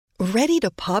Ready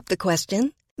to pop the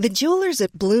question? The jewelers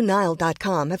at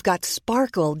BlueNile.com have got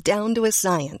sparkle down to a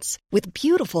science with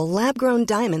beautiful lab-grown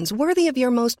diamonds worthy of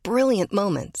your most brilliant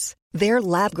moments. Their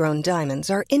lab-grown diamonds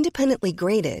are independently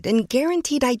graded and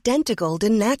guaranteed identical to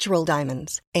natural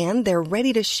diamonds, and they're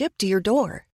ready to ship to your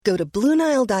door. Go to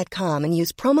BlueNile.com and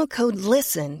use promo code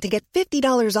LISTEN to get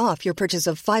 $50 off your purchase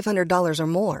of $500 or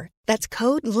more. That's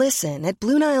code LISTEN at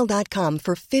BlueNile.com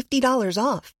for $50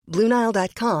 off.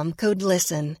 BlueNile.com, code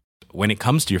LISTEN. When it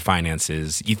comes to your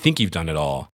finances, you think you've done it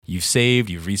all. You've saved,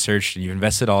 you've researched, and you've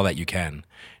invested all that you can.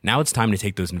 Now it's time to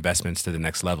take those investments to the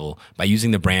next level by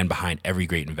using the brand behind every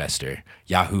great investor,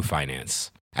 Yahoo Finance.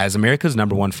 As America's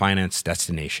 #1 finance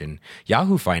destination,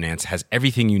 Yahoo Finance has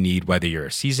everything you need, whether you're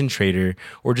a seasoned trader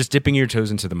or just dipping your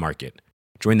toes into the market.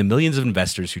 Join the millions of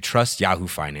investors who trust Yahoo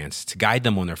Finance to guide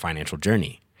them on their financial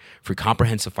journey. For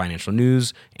comprehensive financial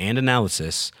news and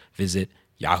analysis, visit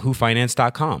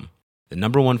yahoofinance.com, the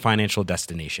 #1 financial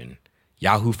destination,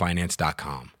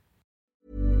 yahoofinance.com.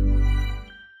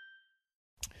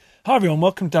 Hi everyone,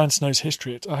 welcome to Dan Snow's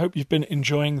History Hit. I hope you've been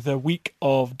enjoying the week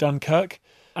of Dunkirk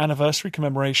anniversary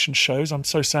commemoration shows. I'm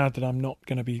so sad that I'm not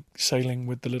going to be sailing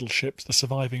with the little ships, the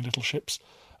surviving little ships,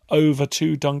 over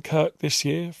to Dunkirk this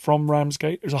year from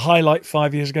Ramsgate. It was a highlight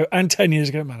 5 years ago and 10 years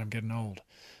ago. Man, I'm getting old.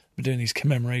 We're doing these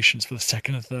commemorations for the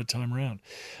second and third time around.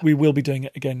 We will be doing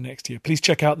it again next year. Please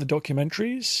check out the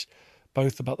documentaries,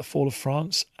 both about the fall of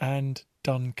France and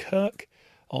Dunkirk,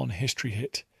 on History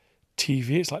Hit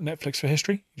TV. It's like Netflix for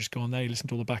history. You just go on there, you listen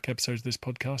to all the back episodes of this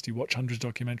podcast, you watch hundreds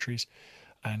of documentaries,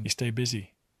 and you stay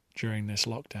busy during this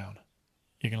lockdown.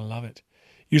 You're going to love it.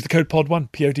 Use the code POD1,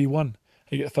 POD1.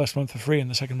 You get the first month for free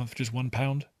and the second month for just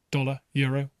 £1, dollar,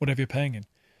 euro, whatever you're paying in.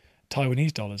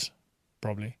 Taiwanese dollars,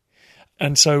 probably.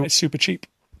 And so it's super cheap.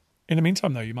 In the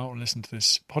meantime, though, you might want to listen to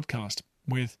this podcast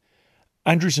with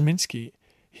Andrew Ziminski.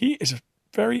 He is a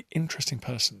very interesting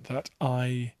person that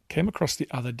I came across the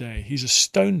other day. He's a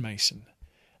stonemason,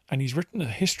 and he's written a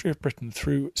history of Britain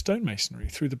through stonemasonry,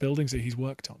 through the buildings that he's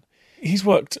worked on. He's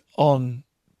worked on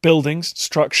buildings,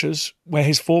 structures, where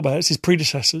his forebears, his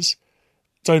predecessors,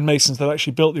 stonemasons that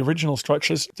actually built the original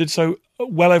structures, did so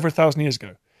well over 1,000 years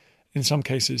ago. In some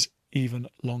cases, even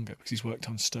longer, because he's worked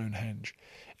on Stonehenge.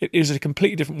 It is a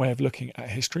completely different way of looking at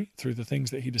history through the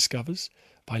things that he discovers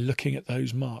by looking at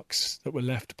those marks that were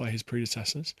left by his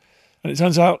predecessors. And it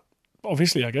turns out,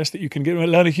 obviously, I guess, that you can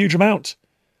learn a huge amount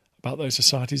about those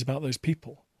societies, about those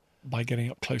people, by getting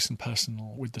up close and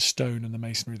personal with the stone and the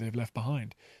masonry they've left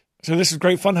behind. So this is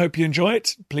great fun. Hope you enjoy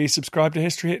it. Please subscribe to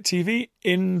History Hit TV.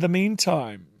 In the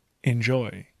meantime,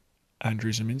 enjoy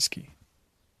Andrew Ziminski.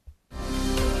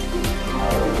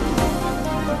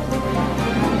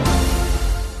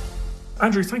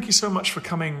 Andrew, thank you so much for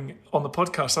coming on the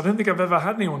podcast. I don't think I've ever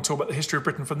had anyone talk about the history of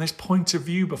Britain from this point of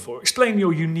view before. Explain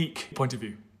your unique point of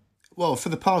view. Well, for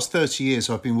the past 30 years,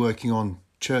 I've been working on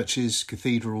churches,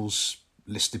 cathedrals,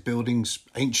 listed buildings,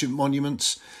 ancient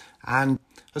monuments, and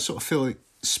I sort of feel like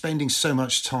spending so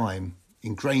much time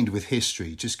ingrained with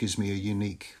history just gives me a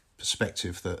unique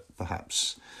perspective that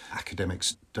perhaps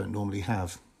academics don't normally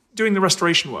have. Doing the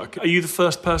restoration work, are you the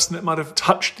first person that might have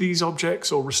touched these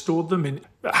objects or restored them in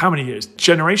how many years?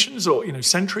 Generations or,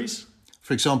 centuries?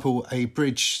 For example, a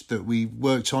bridge that we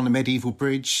worked on, a medieval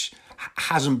bridge,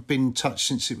 hasn't been touched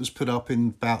since it was put up in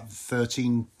about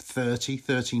 1330,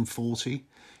 1340.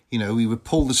 We would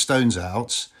pull the stones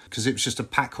out because it was just a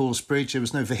pack horse bridge. There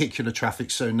was no vehicular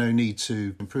traffic, so no need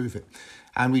to improve it.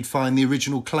 And we'd find the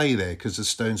original clay there because the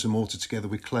stones were mortared together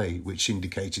with clay, which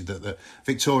indicated that the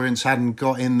Victorians hadn't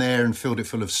got in there and filled it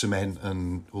full of cement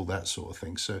and all that sort of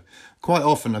thing. So quite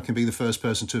often I can be the first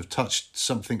person to have touched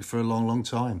something for a long, long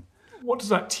time. What does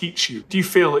that teach you? Do you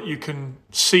feel that you can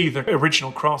see the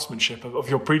original craftsmanship of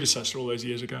your predecessor all those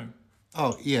years ago?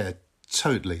 Oh, yeah.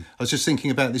 Totally. I was just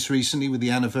thinking about this recently with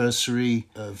the anniversary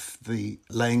of the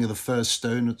laying of the first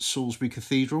stone at Salisbury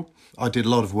Cathedral. I did a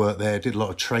lot of work there, did a lot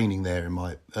of training there in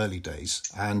my early days.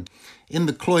 And in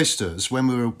the cloisters, when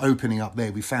we were opening up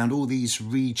there, we found all these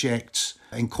reject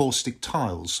encaustic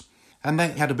tiles. And they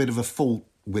had a bit of a fault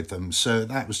with them, so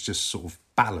that was just sort of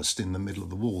ballast in the middle of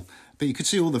the wall. But you could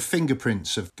see all the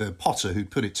fingerprints of the potter who'd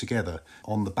put it together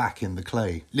on the back in the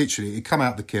clay. Literally, it'd come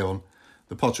out the kiln.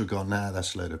 The potter had gone, nah,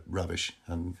 that's a load of rubbish,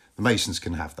 and the masons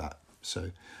can have that.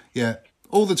 So, yeah,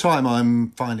 all the time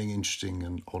I'm finding interesting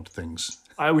and odd things.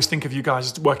 I always think of you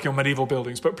guys working on medieval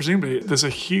buildings, but presumably there's a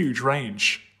huge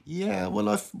range. Yeah, well,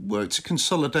 I've worked to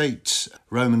consolidate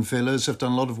Roman villas. I've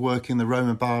done a lot of work in the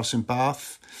Roman baths in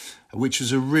Bath, which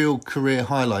was a real career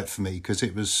highlight for me because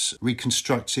it was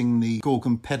reconstructing the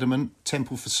Gorgon pediment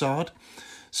temple facade.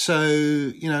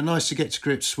 So, nice to get to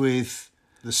grips with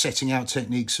the setting out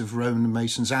techniques of Roman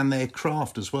masons and their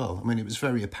craft as well. I mean, it was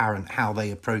very apparent how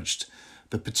they approached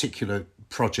the particular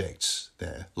projects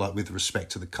there, like with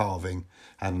respect to the carving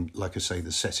and, like I say,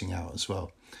 the setting out as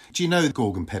well. Do you know the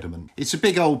Gorgon pediment? It's a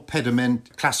big old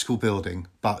pediment, classical building,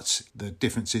 but the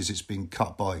difference is it's been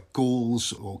cut by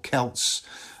Gauls or Celts.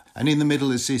 And in the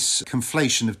middle is this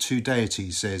conflation of two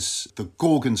deities. There's the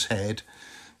Gorgon's head,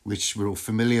 which we're all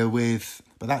familiar with,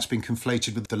 but that's been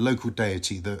conflated with the local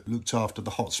deity that looked after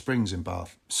the hot springs in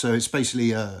Bath. So it's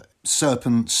basically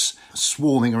serpents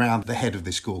swarming around the head of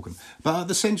this Gorgon. But at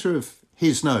the centre of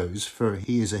his nose, for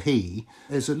he is a he,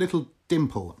 there's a little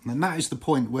dimple. And that is the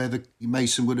point where the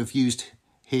mason would have used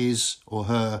his or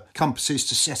her compasses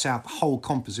to set out the whole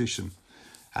composition.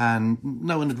 And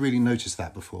no one had really noticed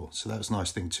that before. So that was a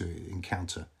nice thing to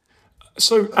encounter.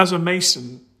 So as a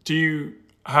mason, do you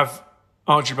have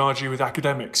argy-bargy with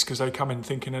academics because they come in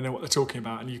thinking they know what they're talking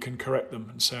about and you can correct them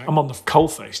and say, I'm on the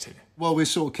coalface here? Well, we're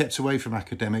sort of kept away from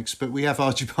academics, but we have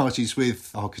argy-bargies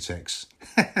with architects.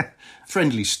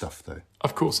 Friendly stuff, though.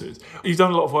 Of course it is. You've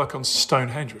done a lot of work on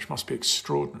Stonehenge, which must be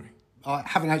extraordinary. I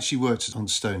haven't actually worked on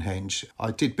Stonehenge.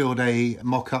 I did build a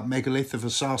mock-up megalith of a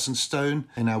sarsen stone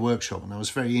in our workshop, and I was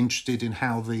very interested in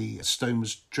how the stone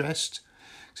was dressed.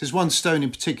 There's one stone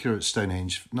in particular at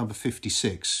Stonehenge, number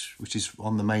 56, which is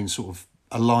on the main sort of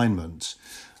alignment.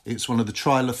 It's one of the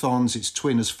trilithons, its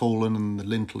twin has fallen and the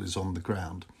lintel is on the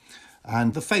ground.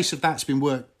 And the face of that's been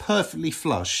worked perfectly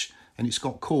flush and it's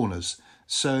got corners.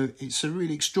 So it's a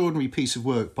really extraordinary piece of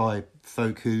work by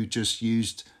folk who just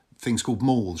used things called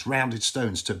mauls, rounded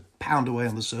stones, to pound away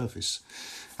on the surface.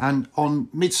 And on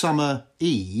Midsummer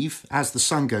Eve, as the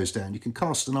sun goes down, you can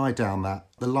cast an eye down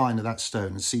the line of that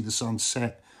stone and see the sun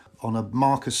set on a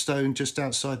marker stone just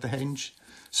outside the henge.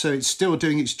 So it's still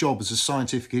doing its job as a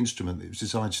scientific instrument that it was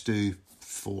designed to do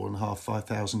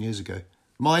 5,000 years ago.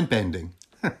 Mind-bending.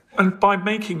 And by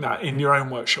making that in your own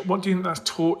workshop, what do you think that's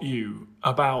taught you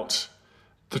about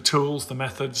the tools, the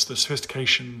methods, the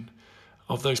sophistication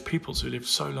of those peoples who lived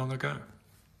so long ago?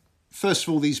 First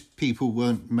of all, these people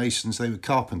weren't masons, they were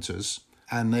carpenters.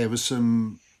 And there were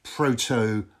some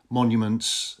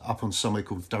proto-monuments up on somewhere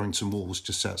called Durrington Walls,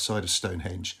 just outside of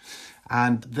Stonehenge.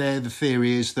 And there the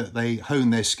theory is that they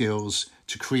hone their skills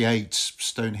to create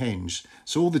Stonehenge.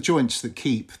 So all the joints that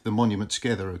keep the monument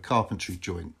together are carpentry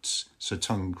joints, so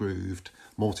tongue-grooved,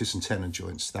 mortise and tenon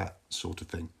joints, that sort of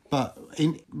thing. But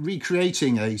in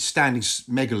recreating a standing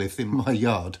megalith in my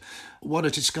yard, what I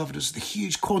discovered was the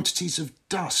huge quantities of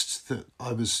dust that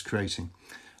I was creating.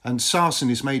 And sarsen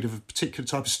is made of a particular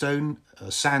type of stone,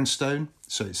 sandstone,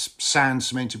 so it's sand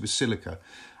cemented with silica.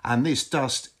 And this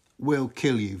dust will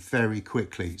kill you very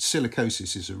quickly.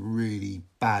 Silicosis is a really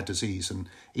bad disease, and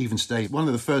even today, one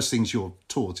of the first things you're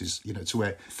taught is, to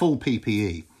wear full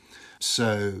PPE.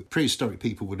 So prehistoric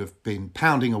people would have been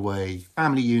pounding away,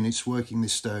 family units working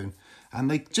this stone, and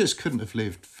they just couldn't have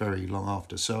lived very long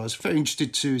after. So I was very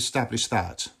interested to establish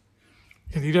that.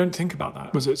 Yeah, you don't think about that,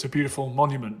 because it's a beautiful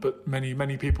monument, but many,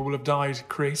 many people will have died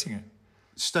creating it.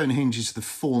 Stonehenge is the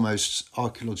foremost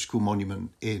archaeological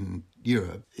monument in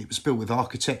Europe. It was built with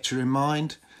architecture in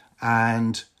mind,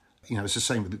 and it's the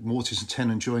same with mortise and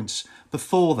tenon joints.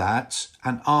 Before that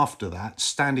and after that,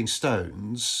 standing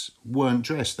stones weren't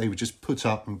dressed. They were just put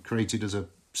up and created as a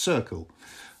circle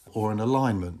or an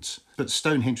alignment. But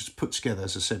Stonehenge was put together,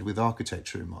 as I said, with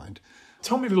architecture in mind.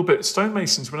 Tell me a little bit,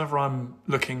 stonemasons, whenever I'm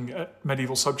looking at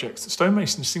medieval subjects,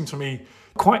 stonemasons seem to me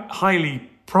quite highly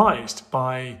prized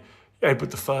by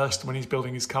Edward I when he's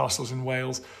building his castles in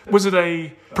Wales. Was it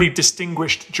a pretty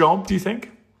distinguished job, do you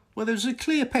think? Well, there was a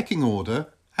clear pecking order,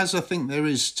 as I think there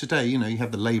is today. You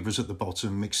have the labourers at the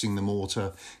bottom mixing the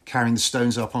mortar, carrying the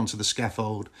stones up onto the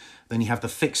scaffold. Then you have the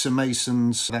fixer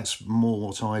masons. That's more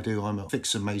what I do. I'm a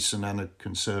fixer mason and a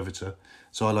conservator.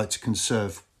 So I like to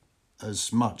conserve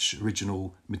as much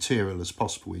original material as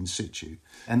possible in situ.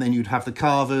 And then you'd have the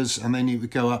carvers, and then you would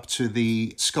go up to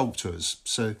the sculptors.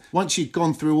 So once you'd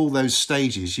gone through all those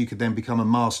stages, you could then become a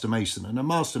master mason. And a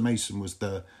master mason was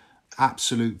the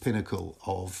absolute pinnacle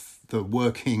of the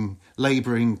working,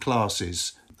 labouring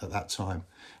classes at that time.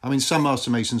 I mean, some master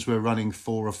masons were running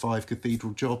 4 or 5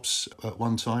 cathedral jobs at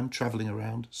one time, travelling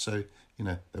around. So,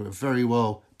 they were very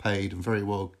well paid and very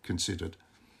well considered.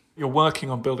 You're working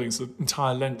on buildings the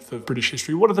entire length of British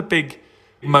history. What are the big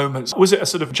moments? Was it a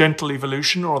sort of gentle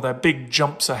evolution, or are there big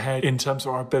jumps ahead in terms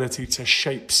of our ability to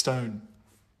shape stone?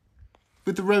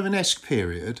 With the Romanesque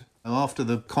period, after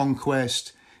the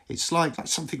conquest, it's like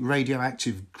something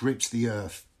radioactive gripped the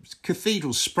earth.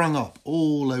 Cathedrals sprung up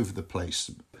all over the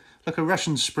place, like a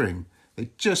Russian spring. They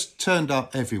just turned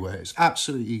up everywhere. It's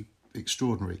absolutely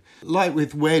extraordinary. Like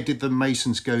with where did the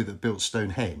masons go that built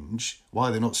Stonehenge? Why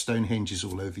are there not Stonehenges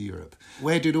all over Europe?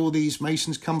 Where did all these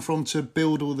masons come from to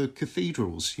build all the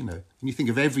cathedrals? You know, and you think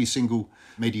of every single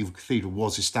medieval cathedral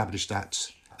was established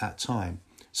at that time.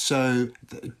 So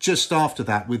just after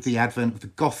that, with the advent of the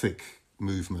Gothic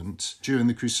movement during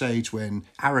the Crusades, when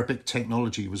Arabic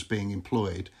technology was being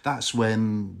employed, that's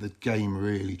when the game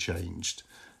really changed.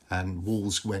 And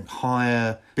walls went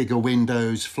higher, bigger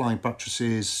windows, flying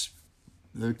buttresses,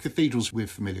 the cathedrals we're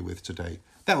familiar with today.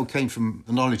 That all came from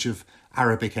the knowledge of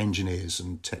Arabic engineers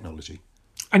and technology.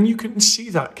 And you can see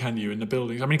that, can you, in the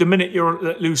buildings? I mean, the minute you're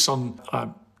let loose on a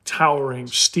towering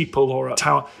steeple or a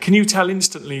tower, can you tell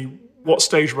instantly what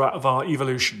stage we're at of our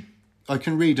evolution? I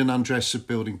can read and undress a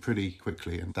building pretty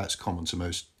quickly, and that's common to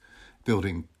most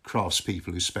building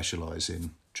craftspeople who specialise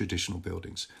in traditional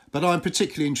buildings. But I'm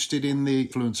particularly interested in the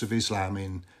influence of Islam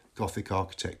in Gothic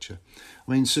architecture.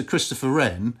 I mean, Sir Christopher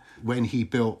Wren, when he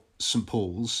built St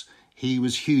Paul's, he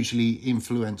was hugely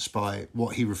influenced by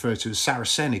what he referred to as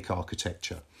Saracenic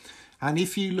architecture. And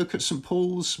if you look at St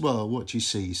Paul's, well, what do you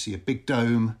see? You see a big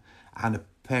dome and a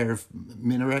pair of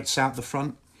minarets out the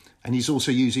front. And he's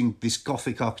also using this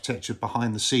Gothic architecture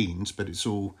behind the scenes, but it's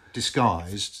all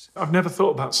disguised. I've never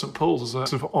thought about St Paul's as a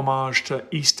sort of homage to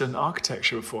Eastern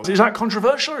architecture before. Is that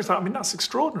controversial, or is that, I mean, that's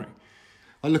extraordinary.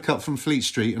 I look up from Fleet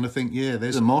Street and I think, yeah,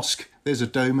 there's a mosque, there's a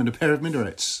dome and a pair of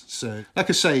minarets. So, like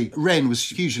I say, Wren was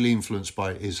hugely influenced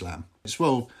by Islam. It's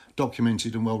well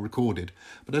documented and well recorded,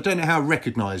 but I don't know how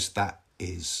recognised that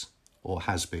is or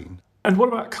has been. And what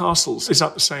about castles? Is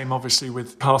that the same, obviously,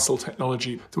 with castle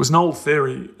technology? There was an old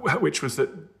theory, which was that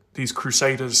these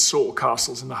crusaders saw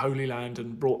castles in the Holy Land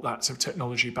and brought that sort of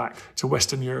technology back to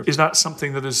Western Europe. Is that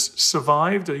something that has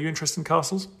survived? Are you interested in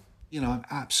castles? You know, I'm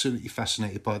absolutely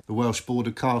fascinated by the Welsh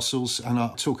border castles, and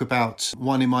I talk about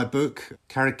one in my book,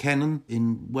 Carrigkennen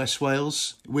in West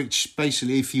Wales, which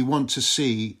basically, if you want to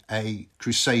see a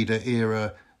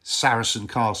Crusader-era Saracen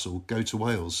castle, go to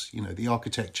Wales. You know, the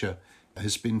architecture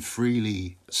has been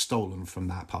freely stolen from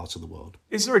that part of the world.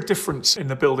 Is there a difference in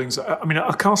the buildings? I mean,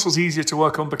 are castles easier to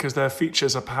work on because their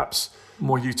features are perhaps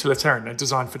more utilitarian? They're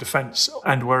designed for defence,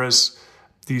 and whereas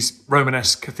these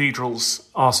Romanesque cathedrals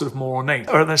are sort of more ornate.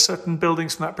 Are there certain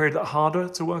buildings from that period that are harder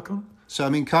to work on? So, I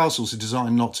mean, castles are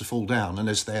designed not to fall down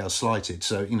unless they are slighted.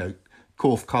 So, you know,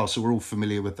 Corfe Castle, we're all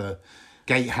familiar with the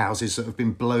gatehouses that have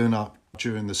been blown up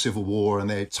during the Civil War and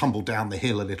they tumbled down the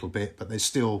hill a little bit, but they're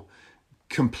still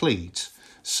complete.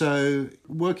 So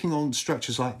working on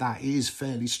structures like that is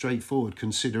fairly straightforward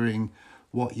considering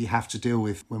what you have to deal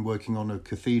with when working on a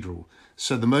cathedral.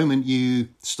 So the moment you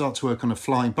start to work on a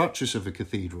flying buttress of a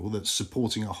cathedral that's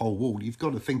supporting a whole wall, you've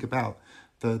got to think about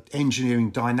the engineering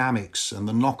dynamics and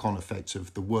the knock-on effect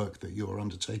of the work that you're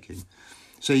undertaking.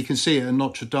 So you can see it at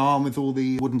Notre Dame with all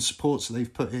the wooden supports that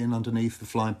they've put in underneath the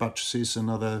flying buttresses and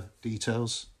other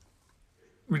details.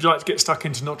 Would you like to get stuck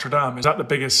into Notre Dame? Is that the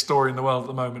biggest story in the world at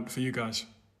the moment for you guys?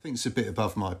 I think it's a bit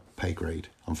above my pay grade,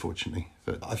 unfortunately.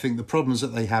 But I think the problems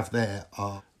that they have there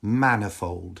are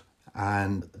manifold.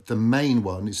 And the main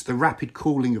one is the rapid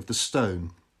cooling of the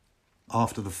stone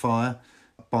after the fire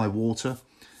by water.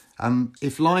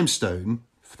 If limestone,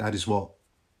 that is what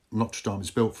Notre Dame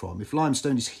is built from, if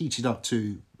limestone is heated up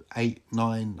to 800,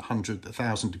 900,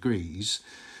 1,000 degrees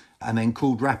and then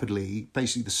cooled rapidly,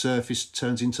 basically the surface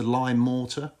turns into lime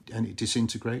mortar and it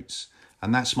disintegrates.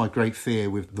 And that's my great fear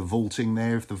with the vaulting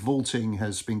there. If the vaulting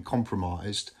has been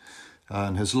compromised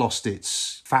and has lost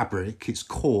its fabric, its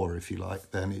core, if you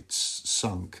like, then it's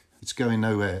sunk. It's going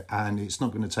nowhere and it's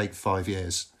not going to take 5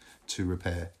 years to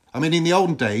repair. I mean, in the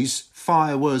olden days,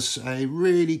 fire was a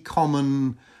really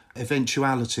common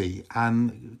eventuality,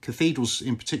 and cathedrals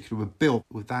in particular were built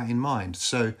with that in mind.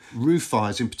 So roof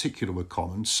fires in particular were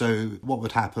common. So what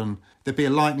would happen? There'd be a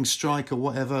lightning strike or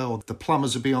whatever, or the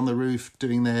plumbers would be on the roof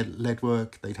doing their lead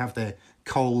work. They'd have their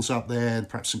coals up there, and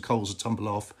perhaps some coals would tumble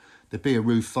off. There'd be a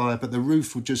roof fire, but the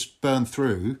roof would just burn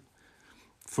through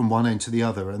from one end to the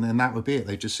other, and then that would be it.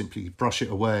 They'd just simply brush it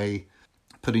away,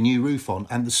 put a new roof on,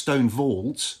 and the stone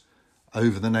vault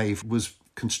over the nave was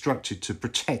constructed to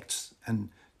protect and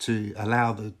to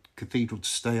allow the cathedral to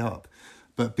stay up.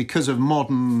 But because of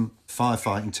modern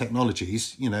firefighting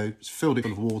technologies, you know, it's filled it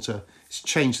full of water, it's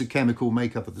changed the chemical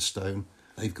makeup of the stone,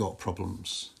 they've got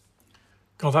problems.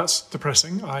 God, that's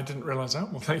depressing. I didn't realise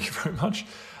that. Well, thank you very much.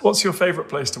 What's your favourite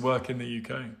place to work in the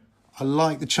UK? I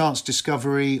like the chance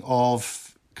discovery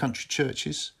of country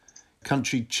churches.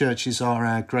 Country churches are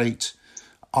our great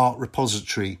art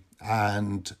repository,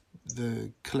 and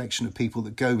the collection of people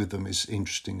that go with them is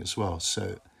interesting as well.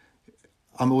 So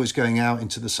I'm always going out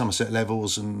into the Somerset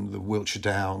Levels and the Wiltshire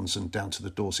Downs and down to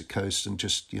the Dorset coast and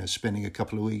just, spending a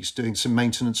couple of weeks doing some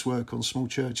maintenance work on small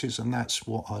churches. And that's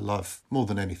what I love more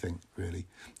than anything, really.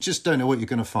 Just don't know what you're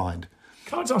going to find.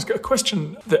 Can I just ask a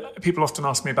question that people often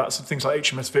ask me about some things like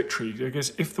HMS Victory?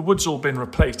 Because if the wood's all been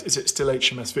replaced, is it still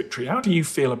HMS Victory? How do you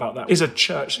feel about that? Is a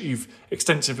church that you've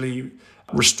extensively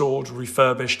restored,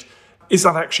 refurbished, is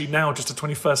that actually now just a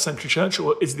 21st century church,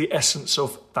 or is the essence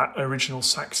of that original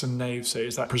Saxon nave, say,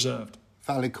 is that preserved?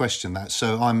 Valid question, that.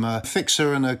 So I'm a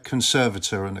fixer and a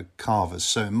conservator and a carver.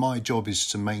 So my job is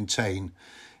to maintain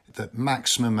the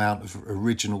maximum amount of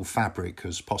original fabric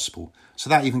as possible. So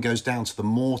that even goes down to the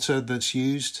mortar that's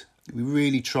used. We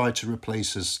really try to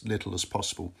replace as little as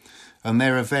possible. And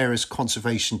there are various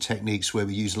conservation techniques where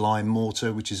we use lime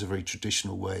mortar, which is a very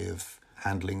traditional way of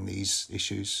handling these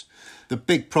issues. The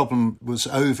big problem was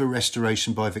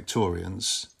over-restoration by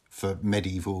Victorians for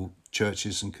medieval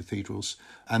churches and cathedrals,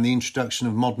 and the introduction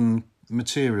of modern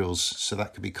materials, so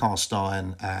that could be cast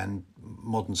iron and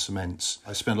modern cements.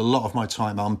 I spent a lot of my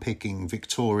time unpicking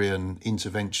Victorian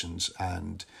interventions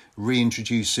and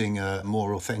reintroducing a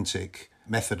more authentic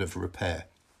method of repair.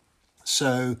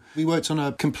 So we worked on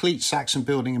a complete Saxon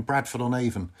building in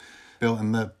Bradford-on-Avon, built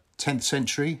in the 10th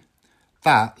century.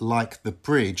 That, like the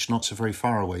bridge, not so very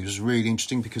far away, was really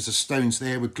interesting because the stones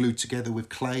there were glued together with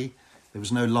clay. There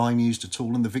was no lime used at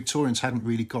all, and the Victorians hadn't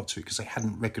really got to it because they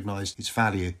hadn't recognised its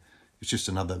value. It was just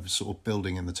another sort of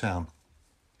building in the town.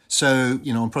 So,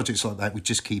 on projects like that, we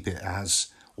just keep it as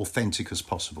authentic as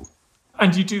possible.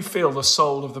 And you do feel the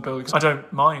soul of the building. I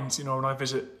don't mind, when I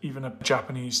visit even a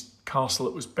Japanese castle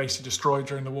that was basically destroyed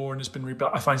during the war and has been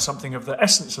rebuilt, I find something of the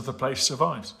essence of the place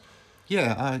survives.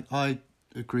 Yeah, I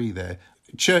agree there.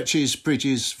 Churches,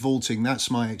 bridges, vaulting,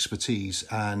 that's my expertise.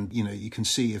 And, you can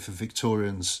see if a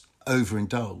Victorian's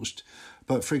overindulged.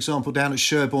 But, for example, down at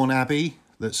Sherborne Abbey,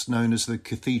 that's known as the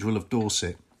Cathedral of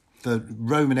Dorset, the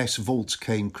Romanesque vault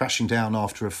came crashing down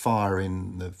after a fire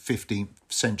in the 15th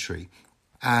century.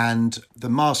 And the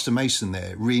master mason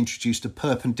there reintroduced a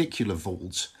perpendicular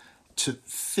vault to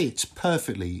fit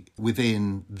perfectly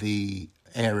within the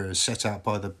area set out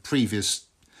by the previous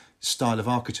style of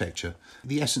architecture.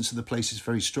 The essence of the place is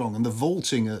very strong, and the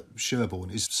vaulting at Sherborne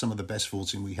is some of the best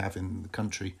vaulting we have in the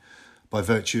country by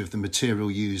virtue of the material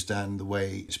used and the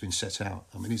way it's been set out.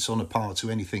 I mean, it's on a par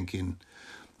to anything in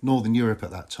Northern Europe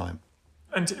at that time.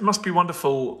 And it must be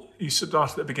wonderful, you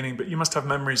started at the beginning, but you must have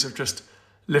memories of just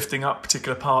lifting up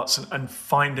particular parts and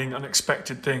finding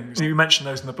unexpected things. You mentioned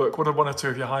those in the book. What are one or two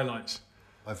of your highlights?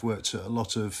 I've worked at a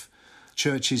lot of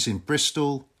churches in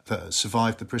Bristol that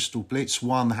survived the Bristol Blitz.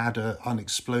 One had an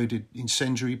unexploded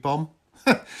incendiary bomb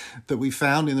that we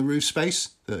found in the roof space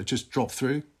that had just dropped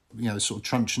through, sort of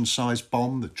truncheon-sized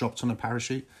bomb that dropped on a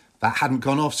parachute. That hadn't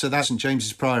gone off, so that St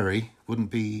James's Priory wouldn't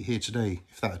be here today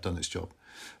if that had done its job.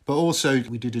 But also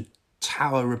we did a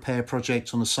tower repair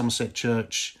project on a Somerset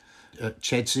church at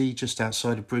Chedsey, just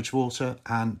outside of Bridgewater,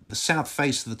 and the south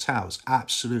face of the tower is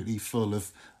absolutely full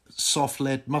of soft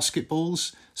lead musket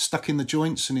balls stuck in the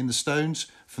joints and in the stones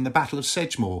from the Battle of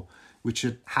Sedgemoor, which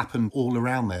had happened all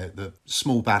around there, the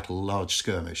small battle, large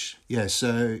skirmish. Yeah,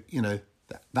 so,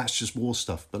 that's just war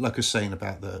stuff. But like I was saying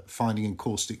about the finding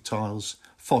encaustic tiles,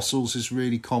 fossils is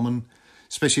really common,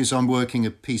 especially as I'm working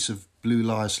a piece of Blue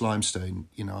Lias limestone.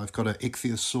 I've got an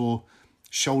ichthyosaur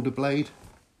shoulder blade.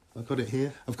 I've got it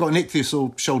here. I've got an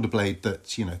ichthyosaur shoulder blade that,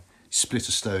 split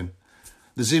a stone.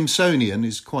 The Zimsonian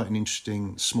is quite an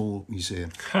interesting small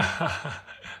museum.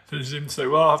 The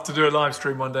Zimsonian. Well, I'll have to do a live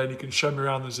stream one day and you can show me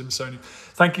around the Zimsonian.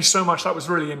 Thank you so much. That was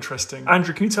really interesting.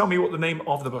 Andrew, can you tell me what the name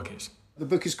of the book is? The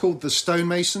book is called The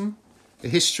Stonemason, A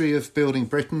History of Building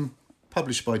Britain,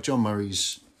 published by John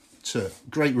Murray's Turk.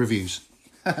 Great reviews.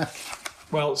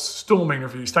 Well, storming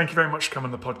reviews. Thank you very much for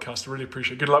coming on the podcast. I really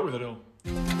appreciate it. Good luck with it all.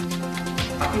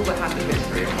 I feel we have the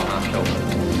history on our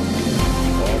shoulders.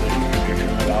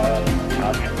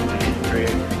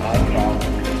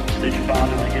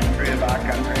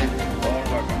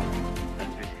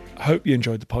 I hope you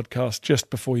enjoyed the podcast.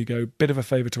 Just before you go, bit of a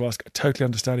favour to ask. I totally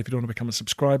understand if you don't want to become a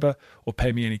subscriber or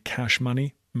pay me any cash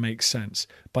money. Makes sense.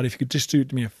 But if you could just do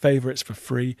me a favour, it's for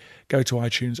free. Go to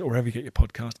iTunes or wherever you get your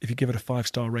podcast. If you give it a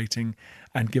 5-star rating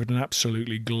and give it an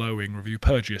absolutely glowing review,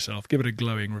 purge yourself, give it a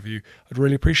glowing review. I'd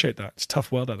really appreciate that. It's a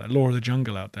tough world out there, law of the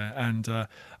jungle out there, and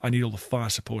I need all the fire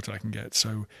support I can get.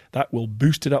 So that will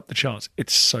boost it up the charts.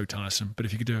 It's so tiresome. But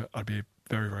if you could do it, I'd be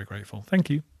very, very grateful. Thank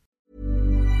you.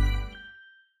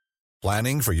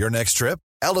 Planning for your next trip?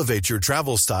 Elevate your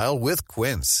travel style with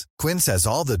Quince. Quince has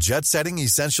all the jet-setting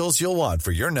essentials you'll want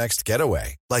for your next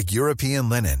getaway, like European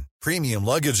linen, premium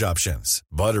luggage options,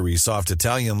 buttery soft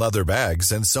Italian leather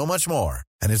bags, and so much more.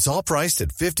 And it's all priced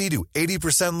at 50 to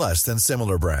 80% less than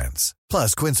similar brands.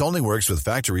 Plus, Quince only works with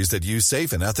factories that use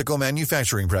safe and ethical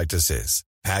manufacturing practices.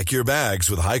 Pack your bags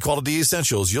with high-quality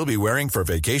essentials you'll be wearing for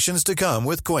vacations to come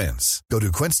with Quince. Go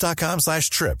to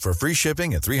quince.com/trip for free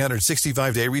shipping and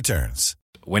 365-day returns.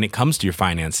 When it comes to your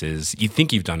finances, you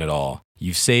think you've done it all.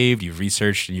 You've saved, you've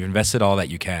researched, and you've invested all that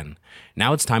you can.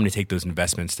 Now it's time to take those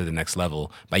investments to the next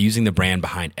level by using the brand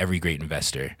behind every great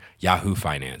investor, Yahoo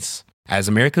Finance. As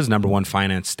America's #1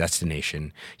 finance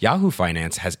destination, Yahoo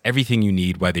Finance has everything you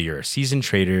need, whether you're a seasoned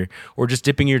trader or just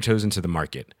dipping your toes into the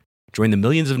market. Join the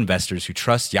millions of investors who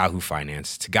trust Yahoo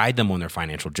Finance to guide them on their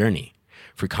financial journey.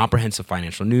 For comprehensive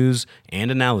financial news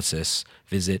and analysis,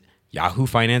 visit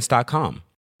yahoofinance.com,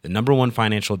 the #1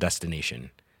 financial destination,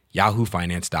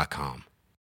 yahoofinance.com.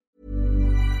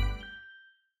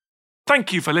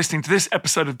 Thank you for listening to this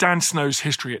episode of Dan Snow's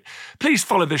History Hit. Please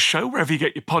follow this show wherever you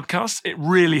get your podcasts. It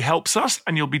really helps us,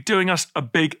 and you'll be doing us a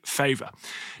big favour.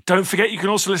 Don't forget, you can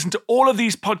also listen to all of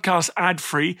these podcasts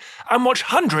ad-free and watch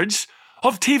hundreds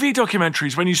of TV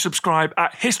documentaries when you subscribe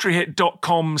at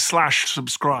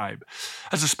historyhit.com/subscribe.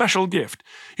 As a special gift,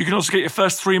 you can also get your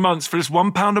first 3 months for just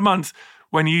 £1 a month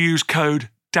when you use code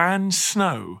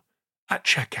DANSNOW at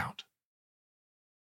checkout.